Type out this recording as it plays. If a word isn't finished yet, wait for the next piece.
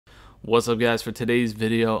What's up, guys? For today's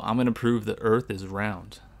video, I'm going to prove the earth is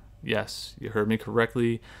round. Yes, you heard me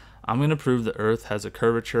correctly. I'm going to prove the earth has a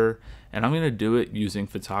curvature, and I'm going to do it using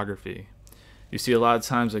photography. You see, a lot of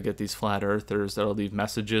times I get these flat earthers that'll leave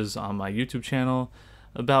messages on my YouTube channel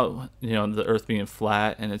about the earth being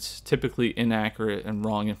flat, and it's typically inaccurate and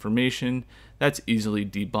wrong information that's easily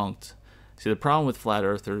debunked. See, the problem with flat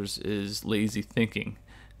earthers is lazy thinking.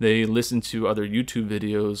 They listen to other YouTube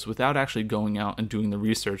videos without actually going out and doing the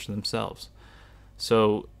research themselves.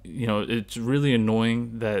 So, it's really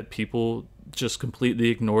annoying that people just completely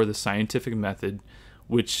ignore the scientific method,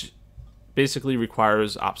 which basically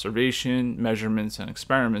requires observation, measurements, and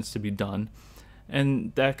experiments to be done,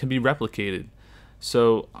 and that can be replicated.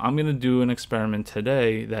 So I'm going to do an experiment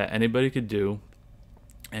today that anybody could do,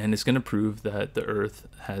 and it's going to prove that the earth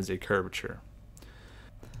has a curvature.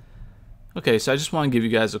 Okay, so I just want to give you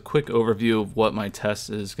guys a quick overview of what my test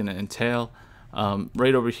is going to entail.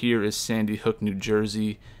 Right over here is Sandy Hook, New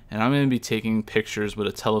Jersey, and I'm going to be taking pictures with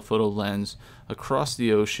a telephoto lens across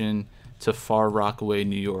the ocean to Far Rockaway,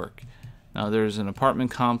 New York. Now there's an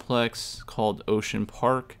apartment complex called Ocean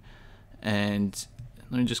Park, and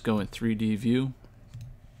let me just go in 3D view.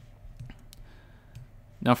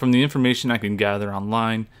 Now, from the information I can gather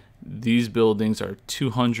online, these buildings are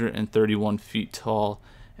 231 feet tall,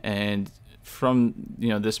 and from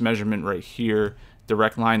this measurement right here,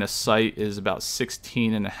 direct line of sight is about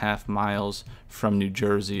 16.5 miles from New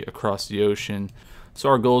Jersey across the ocean. So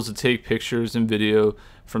our goal is to take pictures and video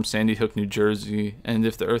from Sandy Hook, New Jersey, and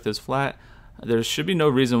if the earth is flat, there should be no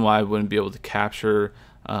reason why I wouldn't be able to capture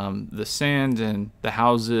the sand and the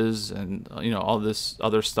houses and all this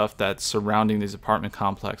other stuff that's surrounding these apartment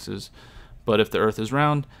complexes. But if the earth is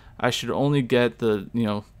round, I should only get the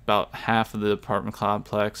about half of the apartment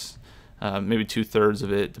complex, maybe 2/3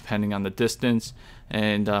 of it, depending on the distance.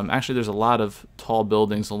 And actually, there's a lot of tall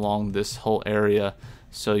buildings along this whole area,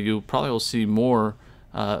 so you probably will see more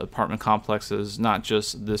apartment complexes, not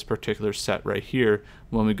just this particular set right here,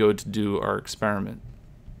 when we go to do our experiment.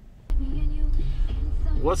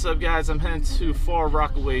 What's up, guys? I'm heading to Far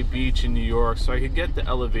Rockaway Beach in New York so I could get the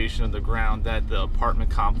elevation of the ground that the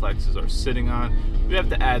apartment complexes are sitting on. We have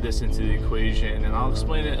to add this into the equation, and I'll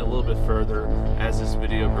explain it a little bit further as this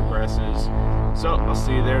video progresses. So I'll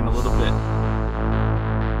see you there in a little bit.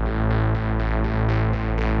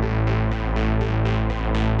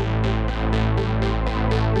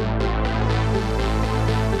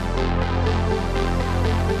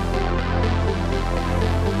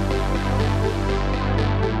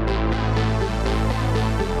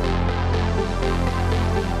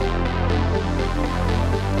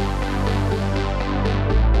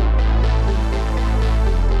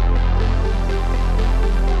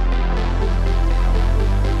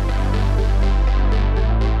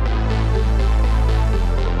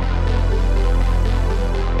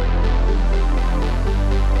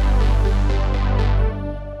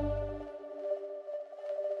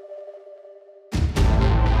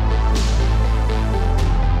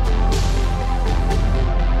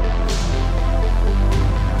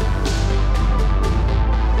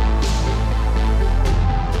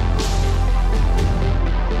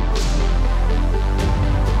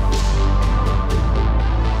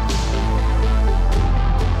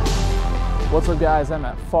 What's up, guys? I'm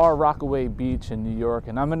at Far Rockaway Beach in New York,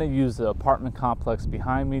 and I'm going to use the apartment complex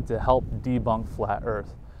behind me to help debunk flat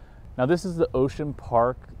earth. Now, this is the Ocean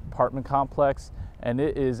Park apartment complex, and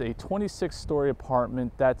it is a 26-story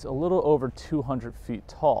apartment that's a little over 200 feet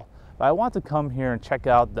tall. But I want to come here and check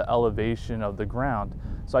out the elevation of the ground.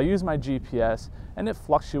 So I use my GPS, and it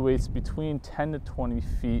fluctuates between 10 to 20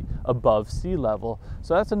 feet above sea level.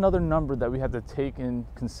 So that's another number that we have to take in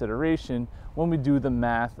consideration when we do the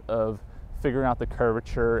math of figuring out the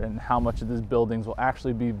curvature and how much of these buildings will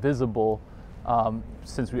actually be visible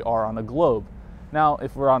since we are on a globe. Now,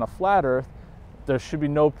 if we're on a flat earth, there should be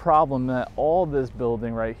no problem that all this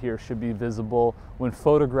building right here should be visible when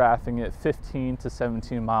photographing it 15 to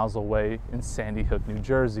 17 miles away in Sandy Hook, New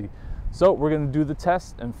Jersey. So we're going to do the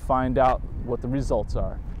test and find out what the results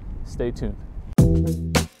are. Stay tuned.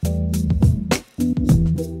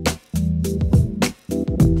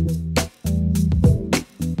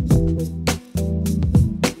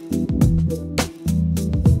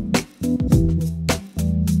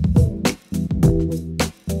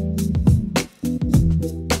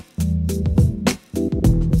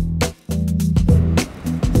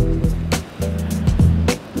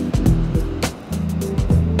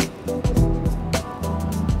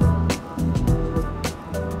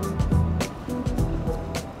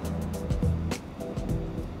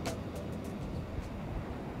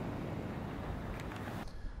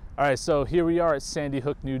 All right, so here we are at Sandy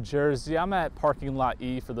Hook, New Jersey. I'm at parking lot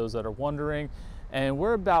E for those that are wondering, and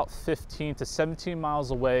we're about 15 to 17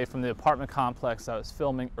 miles away from the apartment complex I was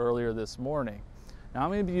filming earlier this morning. Now I'm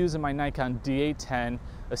going to be using my Nikon D810,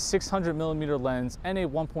 a 600mm lens, and a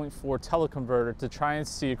 1.4 teleconverter to try and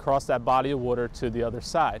see across that body of water to the other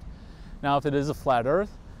side. Now if it is a flat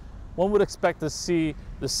earth, one would expect to see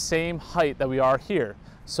the same height that we are here.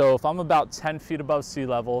 So if I'm about 10 feet above sea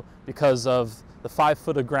level because of the 5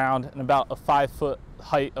 foot of ground and about a 5 foot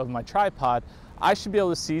height of my tripod, I should be able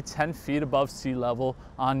to see 10 feet above sea level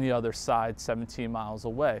on the other side, 17 miles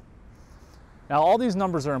away. Now all these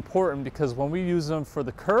numbers are important because when we use them for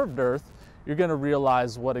the curved earth, you're going to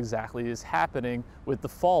realize what exactly is happening with the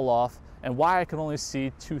fall off and why I can only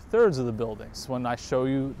see 2/3 of the buildings when I show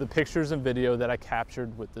you the pictures and video that I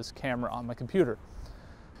captured with this camera on my computer.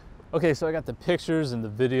 Okay, so I got the pictures and the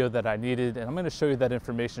video that I needed, and I'm going to show you that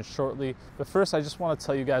information shortly. But first, I just want to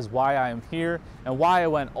tell you guys why I am here and why I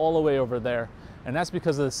went all the way over there. And that's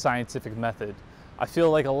because of the scientific method. I feel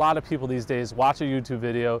like a lot of people these days watch a YouTube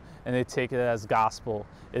video and they take it as gospel.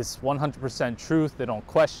 It's 100% truth. They don't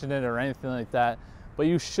question it or anything like that. But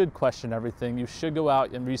you should question everything. You should go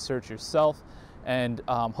out and research yourself. And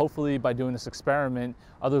hopefully by doing this experiment,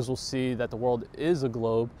 others will see that the world is a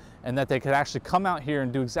globe and that they could actually come out here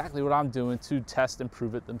and do exactly what I'm doing to test and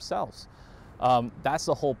prove it themselves. That's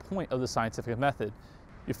the whole point of the scientific method.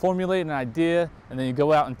 You formulate an idea and then you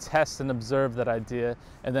go out and test and observe that idea,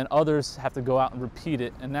 and then others have to go out and repeat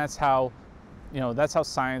it. And that's how, that's how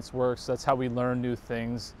science works. That's how we learn new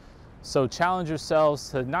things. So challenge yourselves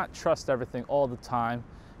to not trust everything all the time.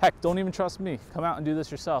 Heck, don't even trust me. Come out and do this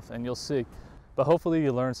yourself and you'll see. But hopefully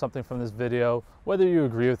you learned something from this video. Whether you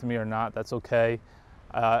agree with me or not, that's okay.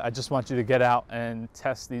 I just want you to get out and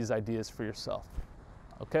test these ideas for yourself.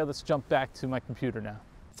 Okay, let's jump back to my computer now.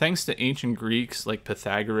 Thanks to ancient Greeks like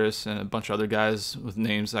Pythagoras and a bunch of other guys with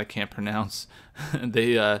names I can't pronounce,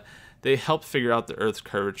 they helped figure out the Earth's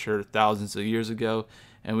curvature thousands of years ago,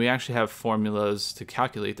 and we actually have formulas to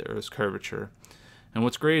calculate the Earth's curvature. And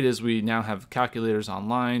what's great is we now have calculators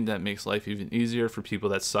online that makes life even easier for people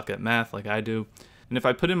that suck at math like I do. And if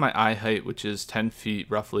I put in my eye height, which is 10 feet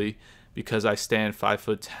roughly, because I stand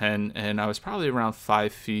 5'10", and I was probably around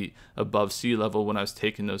 5 feet above sea level when I was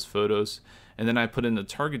taking those photos. And then I put in the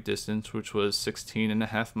target distance, which was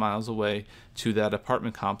 16.5 miles away to that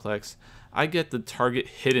apartment complex, I get the target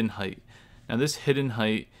hidden height. Now this hidden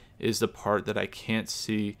height is the part that I can't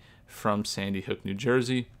see from Sandy Hook, New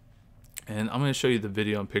Jersey. And I'm going to show you the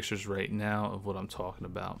video and pictures right now of what I'm talking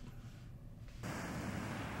about.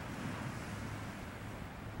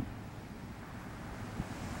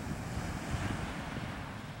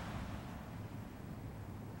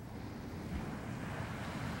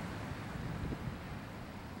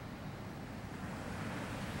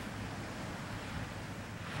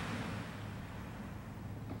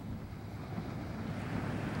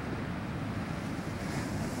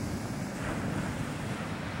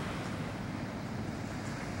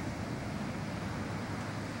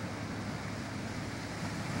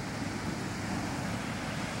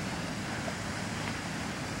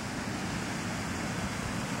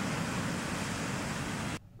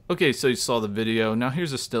 Okay, so you saw the video. Now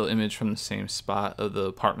here's a still image from the same spot of the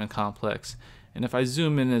apartment complex. And if I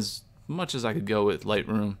zoom in as much as I could go with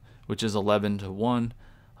Lightroom, which is 11:1,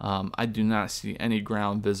 I do not see any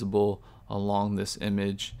ground visible along this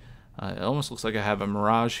image. It almost looks like I have a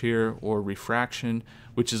mirage here, or refraction,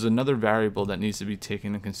 which is another variable that needs to be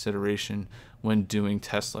taken into consideration when doing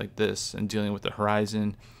tests like this and dealing with the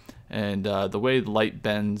horizon and the way light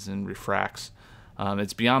bends and refracts.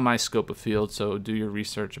 It's beyond my scope of field, so do your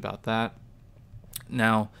research about that.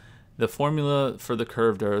 Now, the formula for the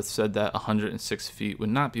curved earth said that 106 feet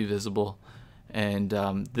would not be visible, and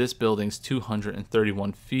this building's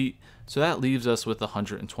 231 feet, so that leaves us with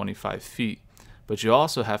 125 feet. But you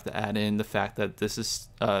also have to add in the fact that this is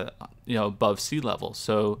above sea level,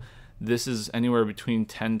 so this is anywhere between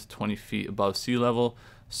 10 to 20 feet above sea level,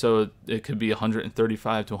 so it could be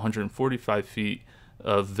 135 to 145 feet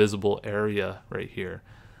of visible area right here.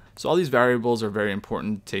 So all these variables are very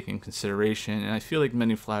important to take in consideration, and I feel like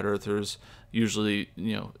many flat earthers usually,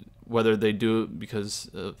 whether they do it because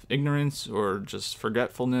of ignorance or just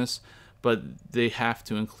forgetfulness, but they have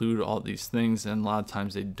to include all these things, and a lot of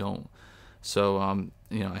times they don't. So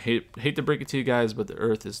I hate to break it to you guys, but the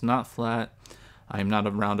earth is not flat. I am not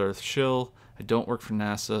a round earth shill. I don't work for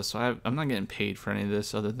NASA, so I'm not getting paid for any of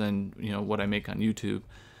this other than what I make on YouTube,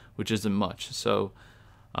 which isn't much. So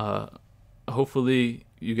hopefully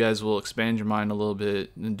you guys will expand your mind a little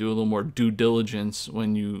bit and do a little more due diligence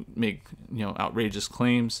when you make outrageous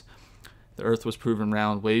claims. The Earth was proven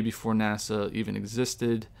round way before NASA even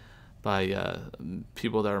existed by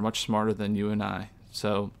people that are much smarter than you and I.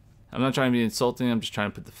 So I'm not trying to be insulting, I'm just trying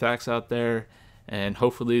to put the facts out there, and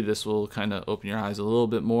hopefully this will kind of open your eyes a little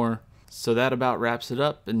bit more. So that about wraps it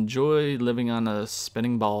up. Enjoy living on a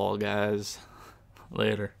spinning ball, guys.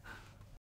 Later.